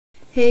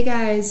Hey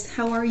guys,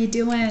 how are you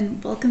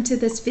doing? Welcome to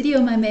this video,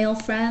 my male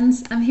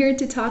friends. I'm here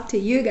to talk to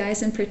you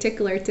guys in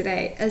particular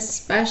today,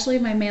 especially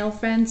my male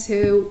friends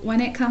who, when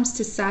it comes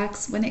to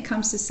sex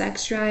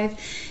drive,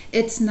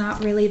 it's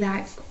not really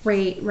that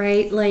great,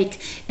 right? Like,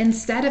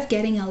 instead of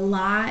getting a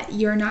lot,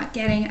 you're not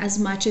getting as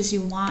much as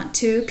you want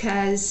to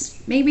because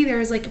maybe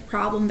there's like a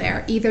problem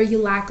there. Either you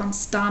lack on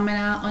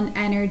stamina, on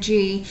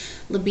energy,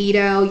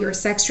 libido, your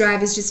sex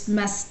drive is just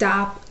messed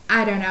up.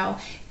 I don't know.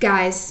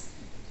 Guys,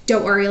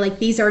 don't worry, like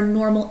these are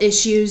normal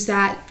issues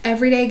that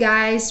everyday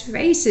guys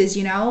faces,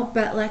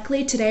 but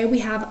luckily today we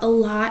have a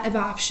lot of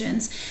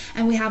options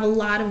and we have a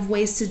lot of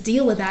ways to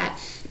deal with that.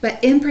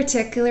 But in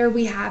particular,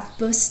 we have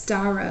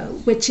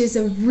Boostaro, which is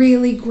a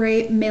really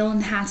great male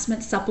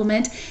enhancement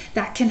supplement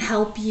that can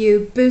help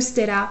you boost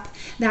it up,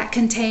 that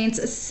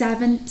contains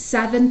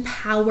seven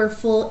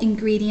powerful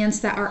ingredients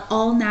that are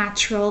all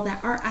natural,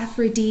 that are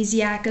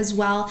aphrodisiac as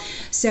well.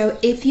 So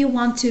if you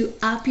want to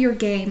up your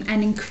game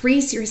and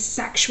increase your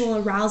sexual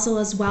arousal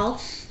as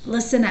well,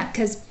 listen up,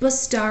 because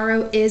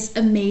Boostaro is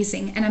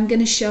amazing and I'm going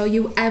to show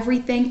you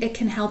everything it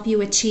can help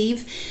you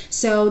achieve.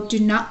 So do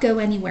not go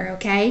anywhere,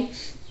 okay?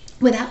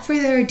 Without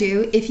further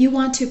ado, if you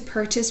want to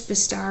purchase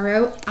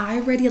Boostaro, I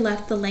already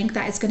left the link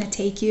that is going to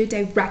take you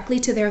directly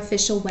to their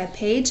official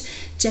webpage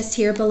just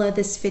here below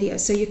this video.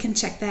 So you can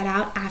check that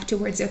out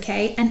afterwards,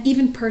 okay? And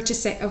even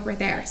purchase it over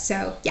there.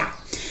 So yeah.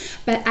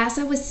 But as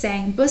I was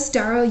saying,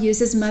 Boostaro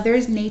uses Mother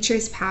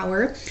Nature's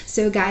power.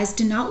 So guys,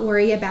 do not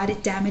worry about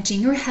it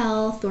damaging your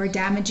health or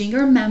damaging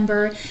your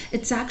member.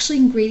 It's actually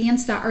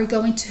ingredients that are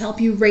going to help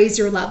you raise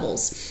your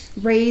levels,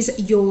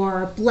 raise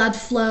your blood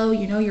flow,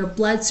 your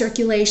blood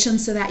circulation,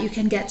 so that you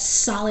can get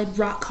solid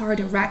rock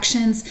hard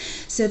erections,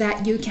 so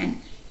that you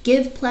can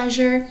give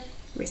pleasure,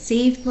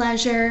 receive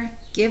pleasure,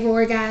 give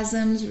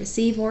orgasms,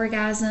 receive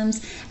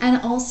orgasms,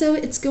 and also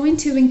it's going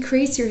to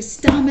increase your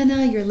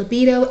stamina, your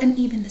libido, and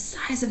even the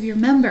size of your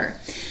member.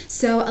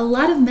 So a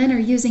lot of men are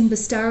using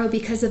Boostaro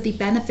because of the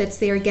benefits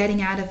they are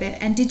getting out of it.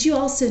 And did you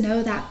also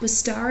know that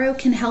Boostaro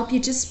can help you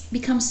just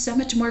become so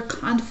much more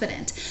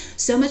confident,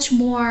 so much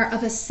more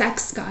of a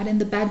sex god in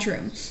the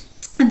bedroom?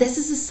 And this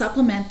is a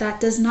supplement that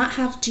does not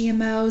have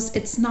GMOs,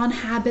 it's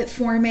non-habit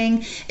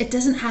forming, it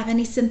doesn't have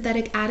any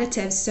synthetic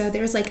additives, so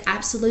there's like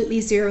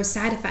absolutely zero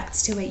side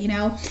effects to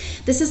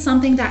it, This is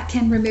something that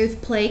can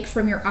remove plaque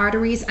from your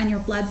arteries and your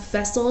blood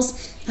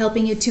vessels,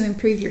 helping you to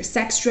improve your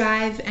sex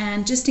drive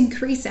and just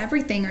increase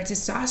everything, your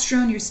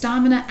testosterone, your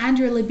stamina, and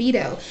your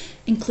libido,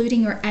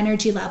 including your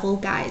energy level,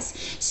 guys.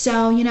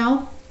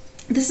 So,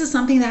 this is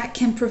something that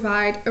can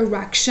provide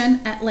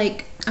erection at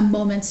like a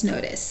moment's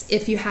notice.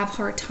 If you have a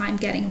hard time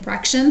getting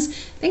erections,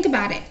 think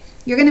about it.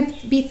 You're going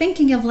to be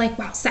thinking of like,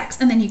 wow, sex,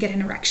 and then you get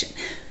an erection.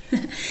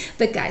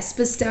 But guys,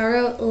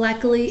 Boostaro,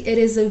 luckily, it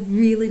is a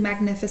really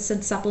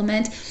magnificent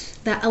supplement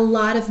that a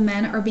lot of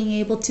men are being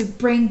able to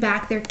bring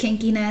back their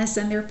kinkiness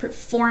and their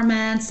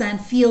performance and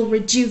feel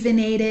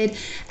rejuvenated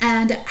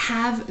and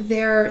have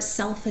their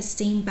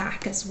self-esteem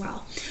back as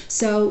well.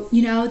 So,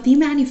 the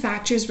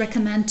manufacturers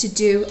recommend to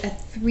do a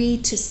 3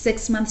 to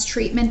 6 months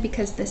treatment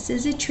because this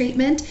is a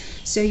treatment.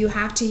 So you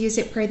have to use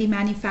it per the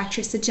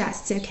manufacturer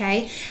suggests,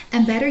 okay?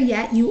 And better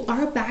yet, you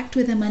are backed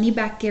with a money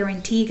back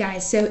guarantee,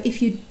 guys. So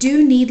if you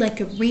do need like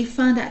a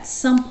refund at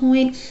some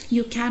point,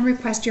 you can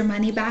request your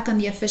money back on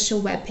the official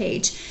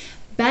webpage.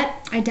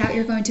 But I doubt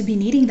you're going to be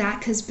needing that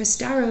because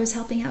Boostaro is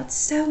helping out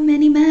so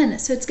many men.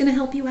 So it's going to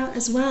help you out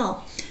as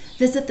well.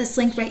 Visit this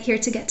link right here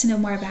to get to know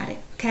more about it,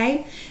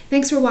 okay?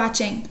 Thanks for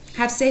watching.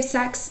 Have safe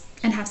sex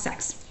and have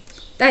sex.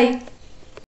 Bye.